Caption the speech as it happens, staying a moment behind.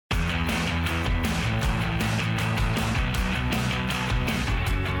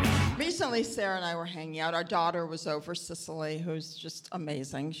recently, Sarah and I were hanging out. Our daughter was over, Cicely, who's just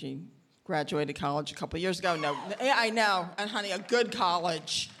amazing. She graduated college a couple years ago. No, yeah, I know. And honey, a good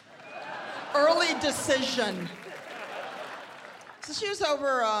college. Early decision. So she was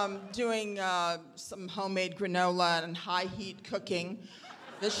over doing some homemade granola and high heat cooking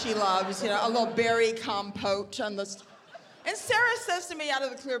that she loves, a little berry compote on this. And Sarah says to me out of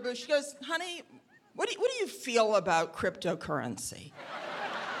the clear blue, she goes, honey, what do you feel about cryptocurrency?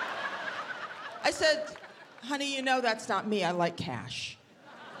 I said, honey, that's not me. I like cash.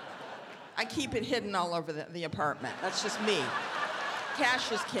 I keep it hidden all over the apartment. That's just me.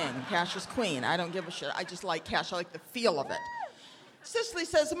 Cash is king. Cash is queen. I don't give a shit. I just like cash. I like the feel of it. Cicely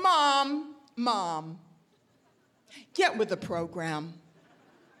says, Mom, get with the program.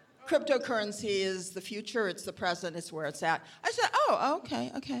 Cryptocurrency is the future. It's the present. It's where it's at. I said, oh,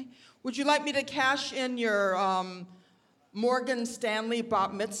 okay. Would you like me to cash in your Morgan Stanley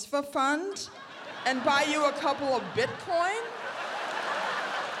Bat Mitzvah fund and buy you a couple of Bitcoin?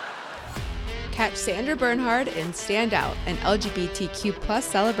 Catch Sandra Bernhard in Stand Out, an LGBTQ+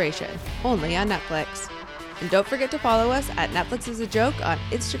 celebration, only on Netflix. And don't forget to follow us at Netflix is a Joke on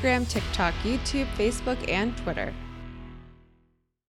Instagram, TikTok, YouTube, Facebook, and Twitter.